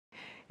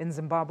In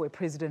Zimbabwe,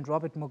 President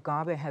Robert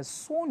Mugabe has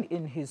sworn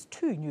in his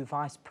 2 new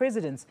vice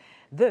presidents.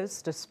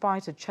 This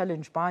despite a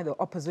challenge by the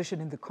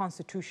opposition in the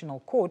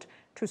Constitutional Court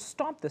to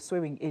stop the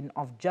swearing in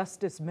of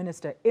Justice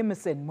Minister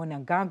Emmerson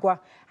Munangagwa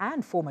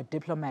and former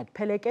diplomat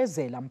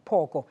Phelekezela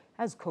Mphoko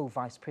as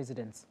co-vice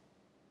presidents.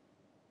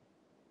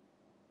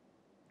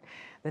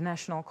 The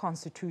National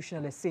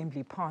Constitutional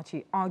Assembly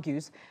Party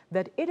argues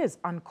that it is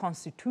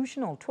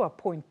unconstitutional to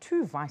appoint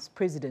 2 vice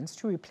presidents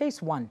to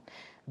replace one.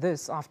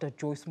 This after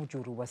Justice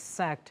Minister was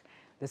sacked.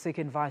 The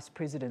second vice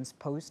president's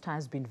post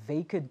has been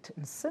vacant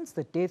since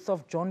the death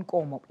of John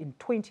Komo in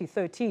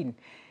 2013.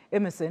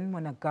 Emmerson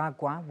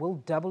Munangagwa will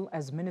double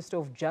as Minister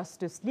of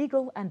Justice,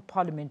 Legal and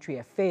Parliamentary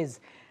Affairs.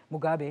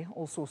 Mugabe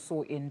also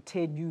saw in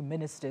 10 new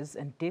ministers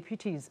and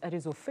deputies at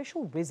his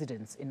official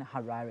residence in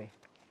Harare.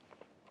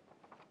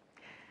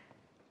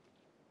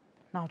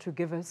 Now, to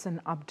give us an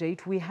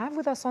update, we have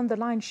with us on the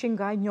line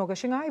Shingai Nyoga.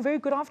 Shingai, very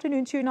good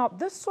afternoon to you. Now,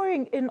 this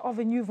swearing in of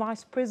a new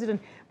vice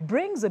president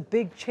brings a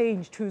big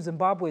change to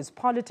Zimbabwe's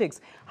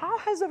politics. How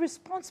has the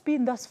response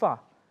been thus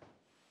far?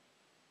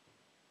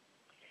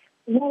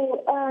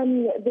 Well,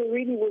 there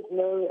really was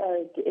no,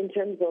 in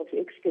terms of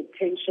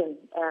expectation,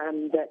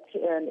 that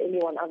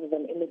anyone other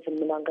than Emmerson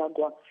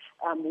Munangagwa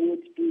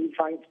would be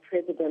vice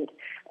president.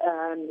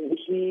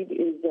 He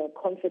is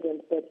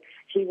confident that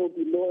he will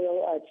be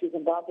loyal to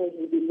Zimbabwe, he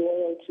will be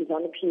loyal to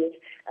ZANU-PF,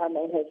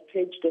 and has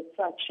pledged as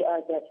such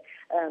that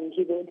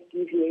he won't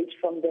deviate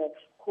from the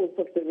course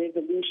of the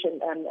resolution,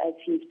 as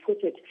he's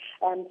put it.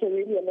 So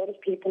really a lot of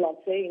people are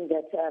saying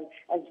that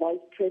as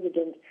vice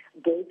president,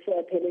 both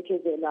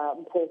Phelekezela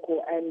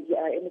Mphoko and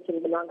Emmerson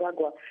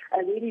Munangagwa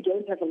really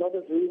don't have a lot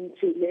of room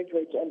to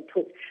leverage and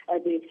put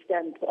their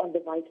stamp on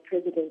the vice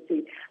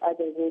presidency.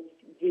 They will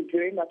be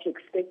very much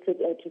expected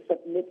to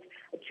submit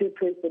to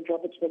President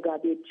Robert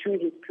Mugabe, to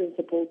his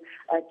principles,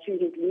 to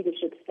his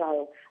leadership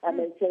style.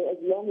 And so as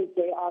long as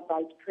they are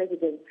vice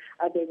president,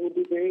 there will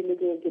be very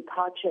little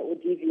departure or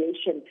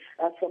deviation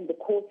from the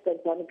course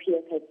that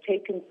ZANU-PF has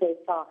taken so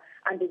far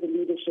under the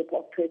leadership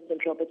of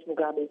President Robert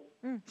Mugabe.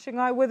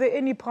 Shingai, were there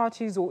any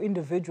parties or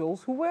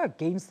individuals who were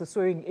against the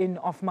swearing in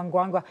of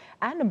Munangagwa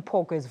and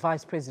Mphoko as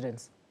vice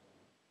presidents?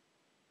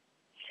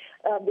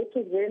 This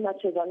was very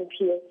much a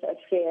ZANU-PF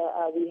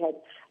affair. We had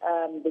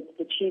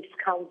the Chiefs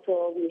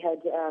Council, we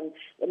had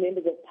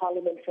members of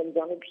Parliament from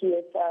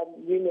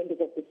ZANU-PF, new members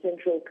of the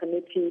Central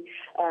Committee,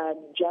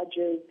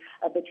 judges,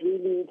 but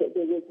really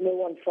there was no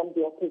one from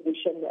the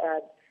opposition.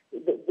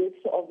 This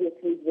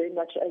obviously is very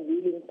much a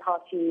ruling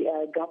party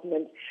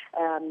government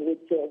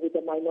with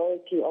a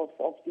minority of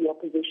the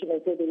opposition,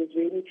 and so there was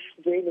really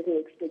very little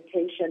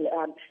expectation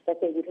that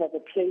they would have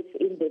a place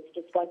in this,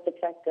 despite the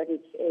fact that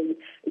it's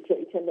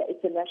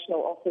a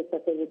national office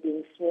that they were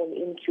being sworn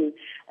into.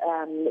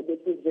 This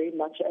is very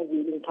much a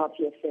ruling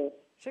party affair.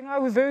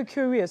 Shingai, we're very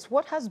curious.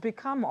 What has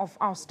become of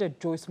ousted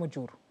Justice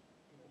Minister?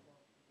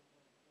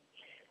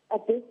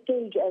 At this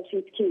stage,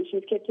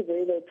 she's kept a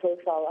very low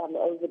profile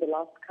over the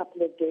last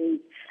couple of days,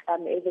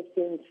 ever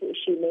since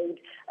she made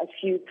a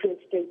few press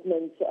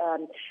statements.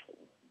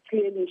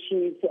 Clearly,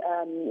 she's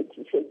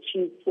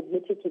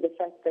submitted to the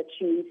fact that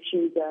she's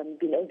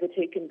been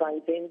overtaken by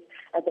events,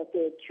 that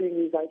there are 2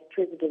 new vice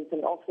presidents in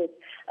office,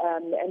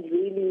 and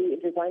really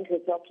resigned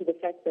herself to the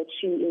fact that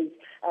she is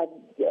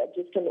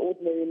just an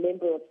ordinary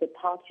member of the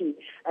party.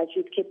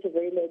 She's kept a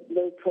very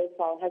low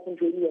profile,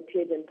 hasn't really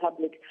appeared in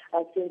public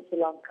since the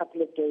last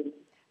couple of days.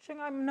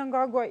 Shingai,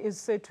 Munangagwa is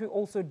said to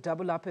also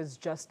double up as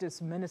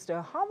Justice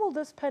Minister. How will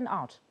this pan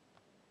out?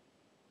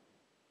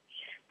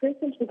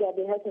 President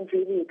Mugabe hasn't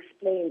really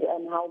explained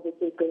how this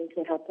is going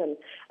to happen.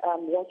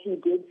 What he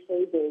did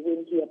say though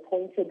when he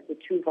appointed the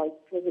 2 vice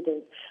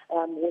presidents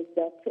was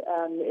that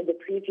in the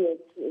previous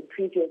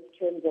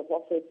terms of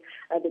office,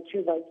 the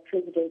 2 vice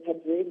presidents had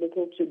very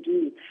little to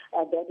do.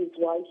 That is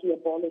why he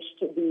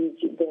abolished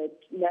the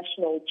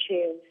national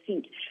chair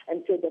seat and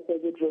said that they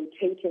would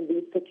rotate in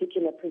these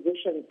particular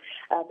positions.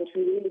 But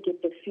we really get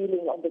the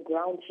feeling on the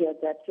ground here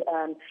that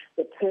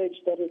the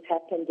purge that has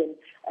happened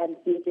and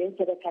the events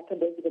that have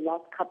happened over the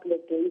last couple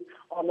of days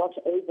are not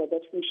over,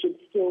 that we should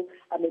still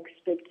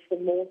expect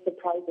some more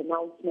surprise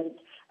announcements.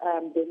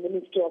 The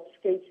Minister of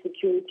State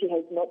Security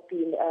has not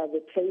been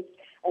replaced,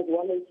 as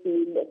well as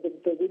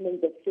the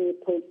Women's Affairs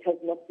post has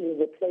not been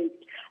replaced.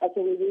 So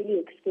we're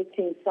really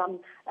expecting some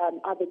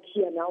other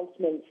key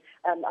announcements,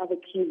 other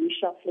key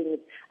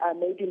reshufflings,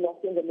 maybe not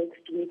in the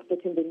next week,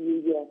 but in the new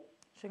year.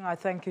 Shingai,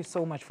 thank you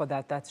so much for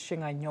that. That's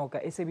Shingai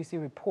Nyoga,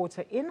 SABC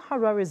reporter in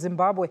Harare,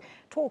 Zimbabwe,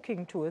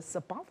 talking to us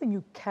about the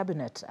new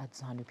cabinet at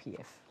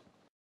ZANU-PF.